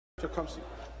Tecumseh.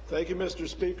 Thank you, Mr.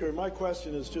 Speaker. My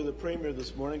question is to the Premier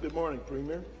this morning. Good morning,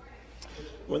 Premier.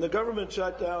 When the government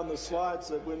shut down the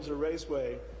slots at Windsor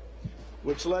Raceway,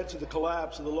 which led to the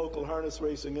collapse of the local harness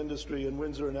racing industry in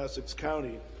Windsor and Essex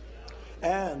County,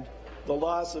 and the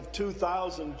loss of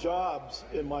 2,000 jobs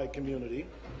in my community,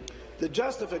 the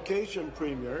justification,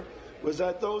 Premier, was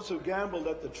that those who gambled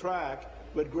at the track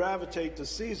would gravitate to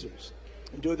Caesars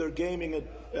and do their gaming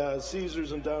at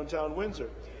Caesars in downtown Windsor.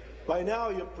 By now,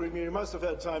 Premier, you must have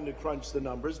had time to crunch the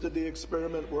numbers. Did the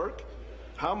experiment work?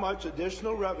 How much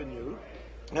additional revenue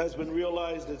has been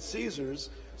realized at Caesars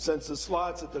since the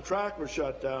slots at the track were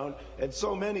shut down and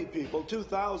so many people,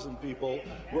 2,000 people,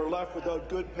 were left without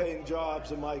good-paying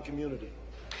jobs in my community?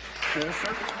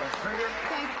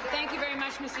 Thank you very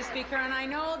much, Mr. Speaker. And I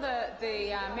know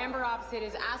the member opposite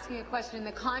is asking a question in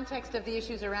the context of the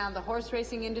issues around the horse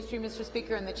racing industry, Mr.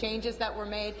 Speaker, and the changes that were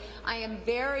made. I am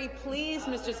very pleased,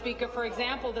 Mr. Speaker, for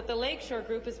example, that the Lakeshore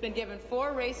Group has been given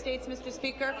 4 race dates, Mr.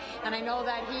 Speaker, and I know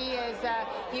that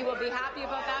he will be happy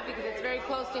about that because it's very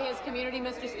close to his community,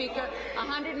 Mr. Speaker.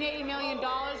 $180 million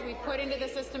we've put into the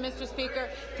system, Mr. Speaker,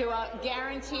 to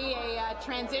guarantee a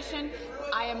transition.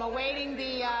 I am awaiting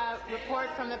the report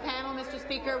from the panel, Mr.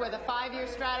 Speaker, with a 5-year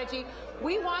strategy.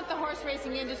 We want the horse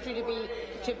racing industry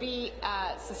to be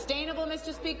sustainable,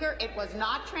 Mr. Speaker. It was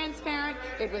not transparent.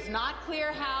 It was not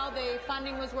clear how the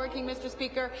funding was working, Mr.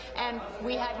 Speaker, and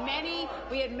we had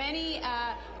many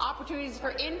opportunities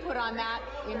for input on that.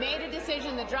 We made a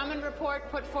decision. The Drummond report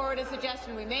put forward a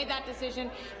suggestion. We made that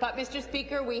decision. But, Mr.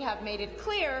 Speaker, we have made it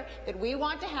clear that we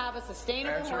want to have a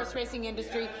sustainable horse racing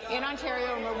industry in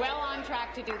Ontario, and we're well on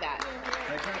track to do that.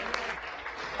 Thank you.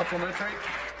 Supplementary.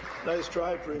 Nice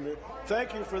try, Premier.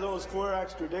 Thank you for those 4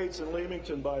 extra dates in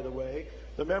Leamington, by the way.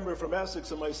 The member from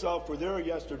Essex and myself were there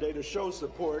yesterday to show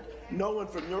support. No one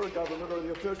from your government or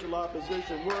the official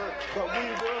opposition were, but we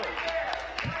were.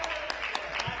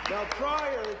 Now,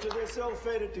 prior to this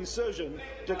ill-fated decision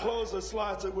to close the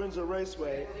slots at Windsor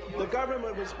Raceway, the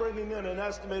government was bringing in an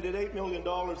estimated $8 million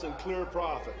in clear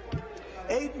profit.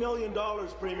 $8 million,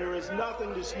 Premier, is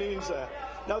nothing to sneeze at.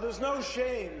 Now, there's no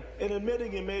shame in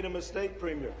admitting you made a mistake,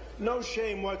 Premier. No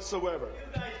shame whatsoever.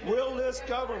 Will this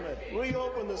government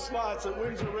reopen the slots at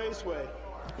Windsor Raceway,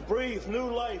 breathe new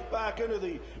life back into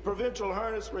the provincial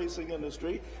harness racing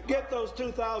industry, get those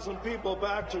 2,000 people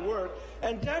back to work,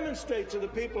 and demonstrate to the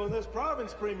people in this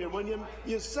province, Premier, when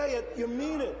you say it, you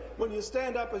mean it. When you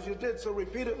stand up, as you did so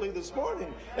repeatedly this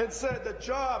morning, and said that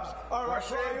jobs are a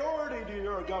priority to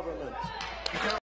your government.